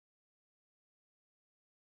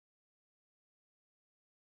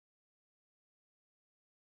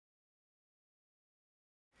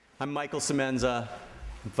I'm Michael Semenza,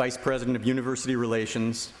 Vice President of University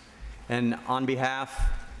Relations, and on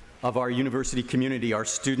behalf of our university community, our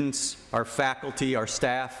students, our faculty, our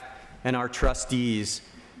staff, and our trustees,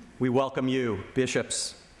 we welcome you,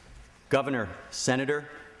 bishops, governor, senator,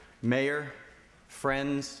 mayor,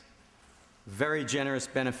 friends, very generous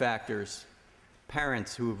benefactors,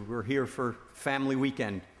 parents who were here for family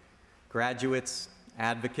weekend, graduates,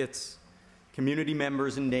 advocates, community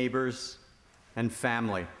members and neighbors, and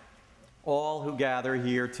family, all who gather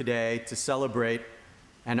here today to celebrate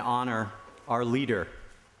and honor our leader,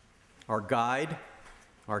 our guide,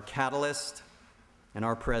 our catalyst, and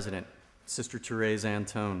our president, Sister Therese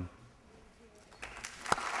Antone.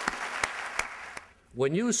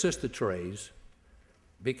 When you, Sister Therese,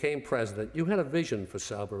 became president, you had a vision for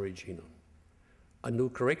Salve Regina, a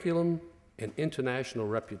new curriculum, an international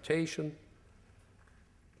reputation,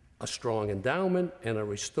 a strong endowment, and a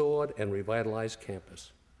restored and revitalized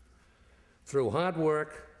campus. Through hard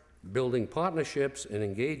work, building partnerships, and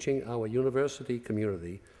engaging our university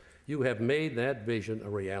community, you have made that vision a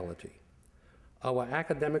reality. Our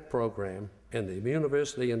academic program and the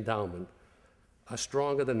university endowment are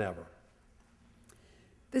stronger than ever.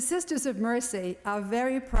 The Sisters of Mercy are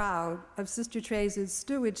very proud of Sister Therese's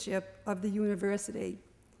stewardship of the university,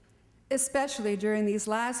 especially during these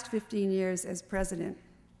last 15 years as president.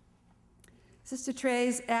 Sister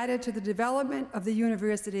Therese added to the development of the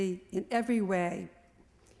university in every way,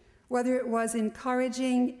 whether it was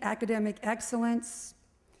encouraging academic excellence,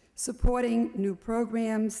 supporting new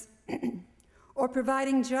programs, or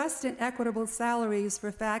providing just and equitable salaries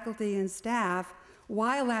for faculty and staff,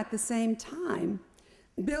 while at the same time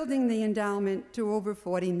building the endowment to over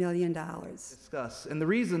 $40 million. And the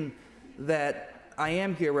reason that I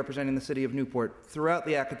am here representing the city of Newport throughout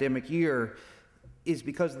the academic year is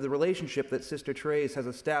because of the relationship that Sister Therese has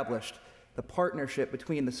established, the partnership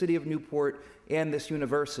between the city of Newport and this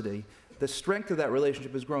university. The strength of that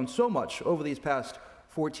relationship has grown so much over these past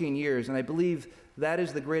 14 years, and I believe that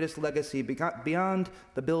is the greatest legacy beyond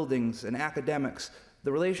the buildings and academics.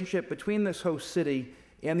 The relationship between this host city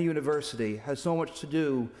and the university has so much to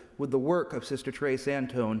do with the work of Sister Therese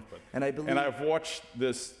Antone, and I believe... And I've watched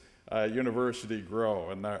this university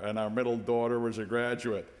grow, and our middle daughter was a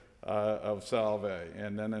graduate of Salve,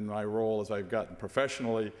 and then in my role as I've gotten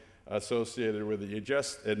professionally associated with it, you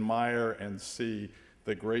just admire and see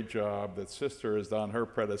the great job that Sister has done, her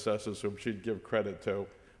predecessors, whom she'd give credit to,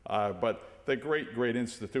 but the great, great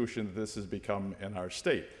institution that this has become in our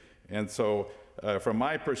state. And so, from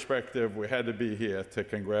my perspective, we had to be here to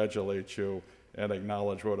congratulate you and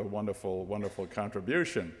acknowledge what a wonderful, wonderful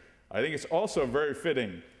contribution. I think it's also very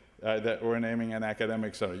fitting that we're naming an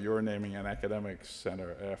academic center. You're naming an academic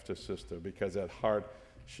center after Sister, because at heart,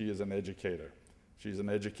 she is an educator. She's an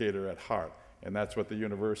educator at heart, and that's what the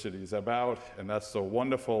university is about, and that's so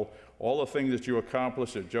wonderful. All the things that you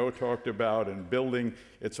accomplished, that Joe talked about, and building,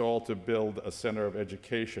 it's all to build a center of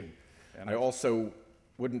education. And I also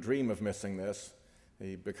wouldn't dream of missing this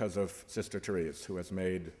because of Sister Therese, who has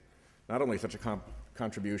made not only such a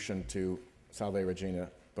contribution to Salve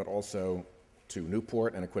Regina, but also to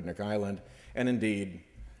Newport and Aquidneck Island, and indeed,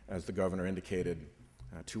 as the governor indicated,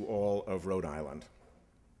 to all of Rhode Island.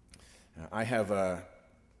 I have an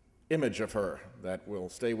image of her that will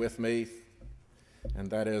stay with me, and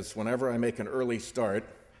that is whenever I make an early start,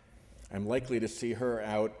 I'm likely to see her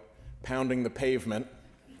out pounding the pavement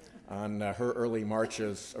on her early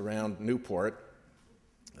marches around Newport.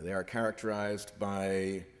 They are characterized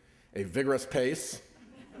by a vigorous pace,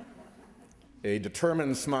 a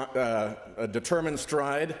determined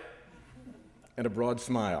stride, and a broad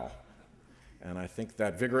smile. And I think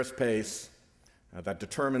that vigorous pace, that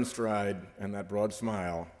determined stride, and that broad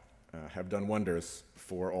smile have done wonders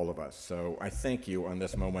for all of us. So I thank you on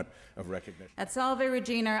this moment of recognition. At Salve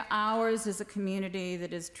Regina, ours is a community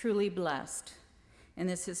that is truly blessed. In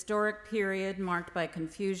this historic period marked by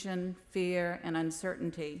confusion, fear, and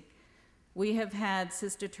uncertainty, we have had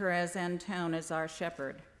Sister Therese Antone as our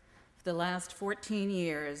shepherd for the last 14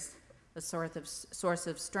 years, a source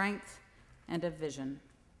of strength and of vision.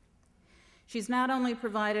 She's not only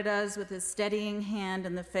provided us with a steadying hand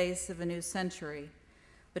in the face of a new century,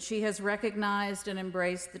 but she has recognized and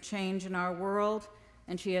embraced the change in our world,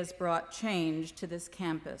 and she has brought change to this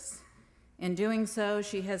campus. In doing so,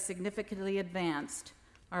 she has significantly advanced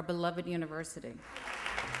our beloved university.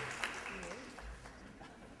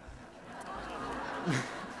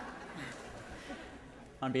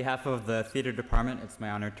 On behalf of the theater department, it's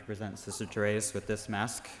my honor to present Sister Therese with this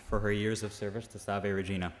mask for her years of service to Salve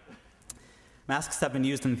Regina. Masks have been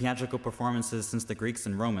used in theatrical performances since the Greeks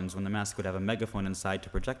and Romans, when the mask would have a megaphone inside to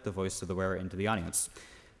project the voice of the wearer into the audience.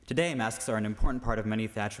 Today, masks are an important part of many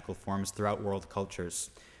theatrical forms throughout world cultures.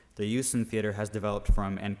 Their use in theater has developed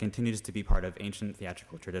from and continues to be part of ancient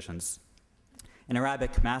theatrical traditions. In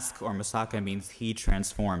Arabic, mask or masaka means he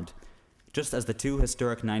transformed, just as the two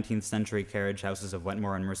historic 19th century carriage houses of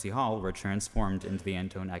Wetmore and Mercy Hall were transformed into the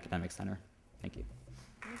Antone Academic Center. Thank you.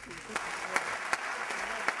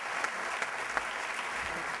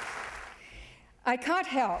 I can't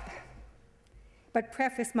help but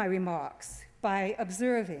preface my remarks by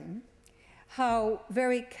observing how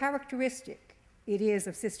very characteristic it is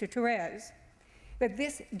of Sister Therese that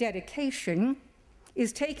this dedication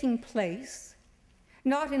is taking place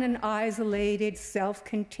not in an isolated,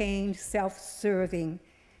 self-contained, self-serving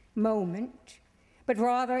moment, but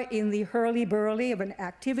rather in the hurly-burly of an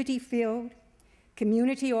activity-filled,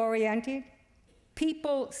 community-oriented,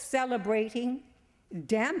 people celebrating,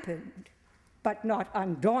 dampened, but not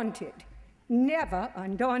undaunted, never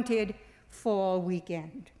undaunted fall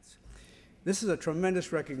weekend. This is a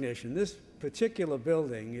tremendous recognition. This particular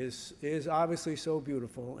building is obviously so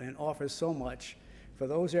beautiful and offers so much for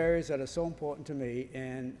those areas that are so important to me,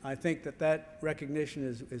 and I think that that recognition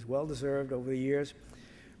is well-deserved over the years.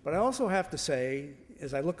 But I also have to say,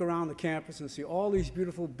 as I look around the campus and see all these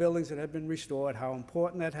beautiful buildings that have been restored, how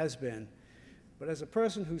important that has been. But as a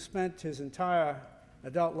person who spent his entire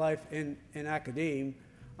adult life in academia,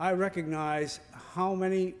 I recognize how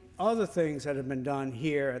many other things that have been done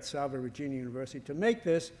here at Salve Regina University to make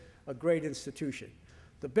this a great institution.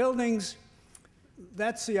 The buildings,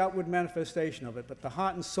 that's the outward manifestation of it, but the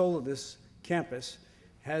heart and soul of this campus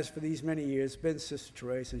has for these many years been Sister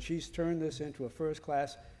Therese, and she's turned this into a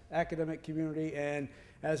first-class academic community, and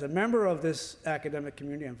as a member of this academic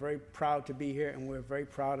community, I'm very proud to be here, and we're very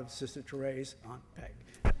proud of Sister Therese on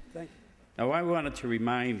PEG. Thank you. Now, I wanted to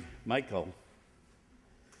remind Michael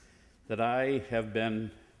that I have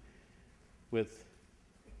been with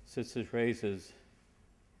Sister Therese's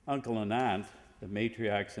uncle and aunt, the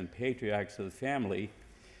matriarchs and patriarchs of the family,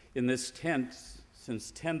 in this tent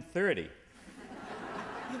since 10:30.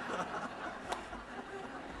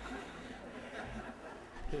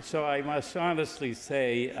 So I must honestly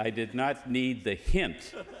say I did not need the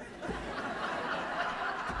hint.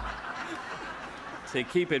 Say,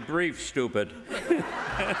 keep it brief, stupid.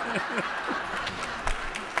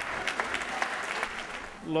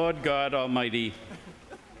 Lord God Almighty,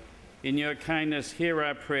 in your kindness, hear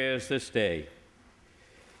our prayers this day.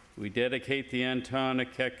 We dedicate the Antone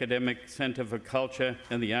Academic Center for Culture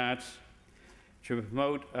and the Arts to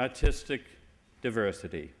promote artistic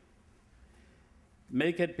diversity.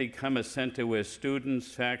 Make it become a center where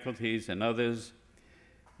students, faculties, and others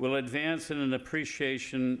will advance in an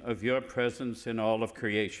appreciation of your presence in all of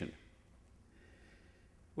creation.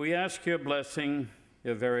 We ask your blessing,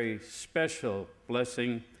 your very special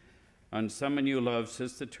blessing, on someone you love,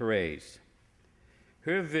 Sister Therese.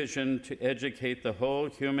 Her vision to educate the whole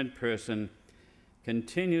human person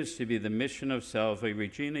continues to be the mission of Salve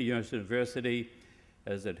Regina University,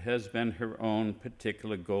 as it has been her own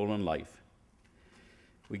particular goal in life.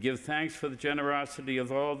 We give thanks for the generosity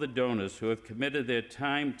of all the donors who have committed their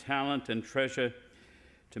time, talent, and treasure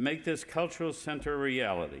to make this cultural center a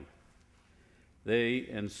reality. They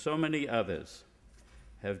and so many others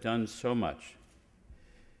have done so much.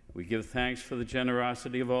 We give thanks for the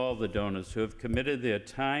generosity of all the donors who have committed their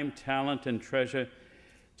time, talent, and treasure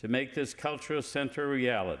to make this cultural center a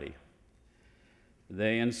reality.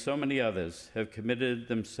 They and so many others have committed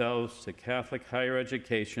themselves to Catholic higher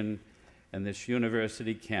education and this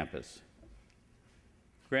university campus.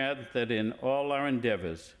 Grant that in all our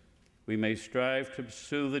endeavors, we may strive to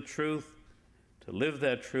pursue the truth, to live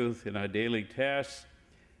that truth in our daily tasks,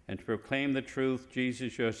 and to proclaim the truth,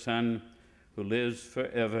 Jesus, your Son, who lives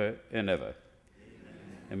forever and ever. Amen.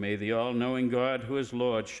 And may the all-knowing God, who is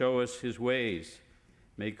Lord, show us his ways.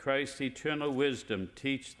 May Christ's eternal wisdom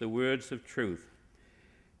teach the words of truth.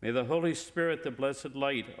 May the Holy Spirit, the blessed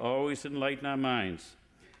light, always enlighten our minds,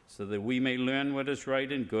 so that we may learn what is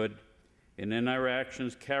right and good, and in our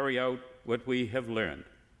actions carry out what we have learned.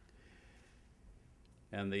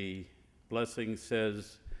 And the blessing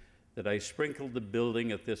says that I sprinkled the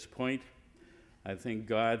building at this point. I think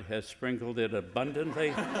God has sprinkled it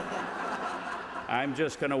abundantly. I'm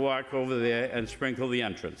just going to walk over there and sprinkle the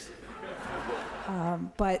entrance.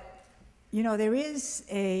 But, you know, there is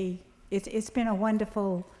it's been a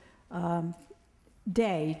wonderful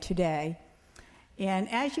day today. And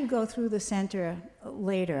as you go through the center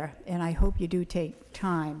later, and I hope you do take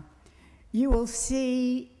time, you will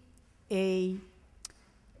see a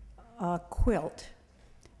quilt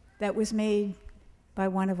that was made by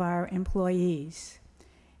one of our employees.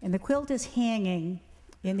 And the quilt is hanging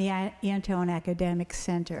in the Antone Academic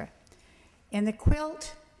Center. And the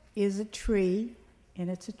quilt is a tree, and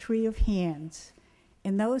it's a tree of hands.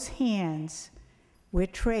 And those hands were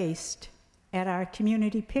traced at our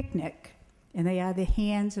community picnic, and they are the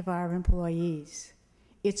hands of our employees.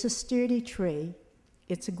 It's a sturdy tree,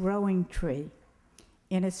 it's a growing tree,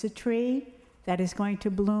 and it's a tree that is going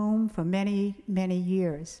to bloom for many, many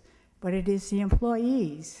years. But it is the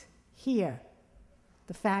employees here,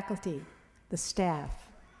 the faculty, the staff,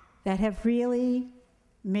 that have really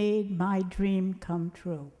made my dream come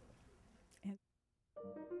true.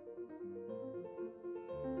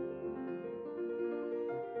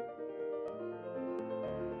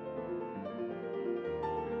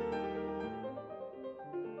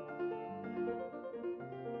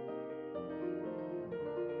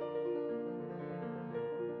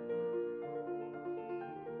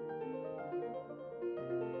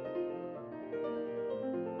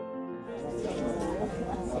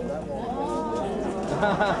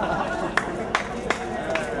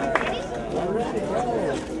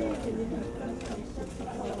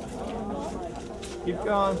 Keep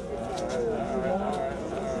going.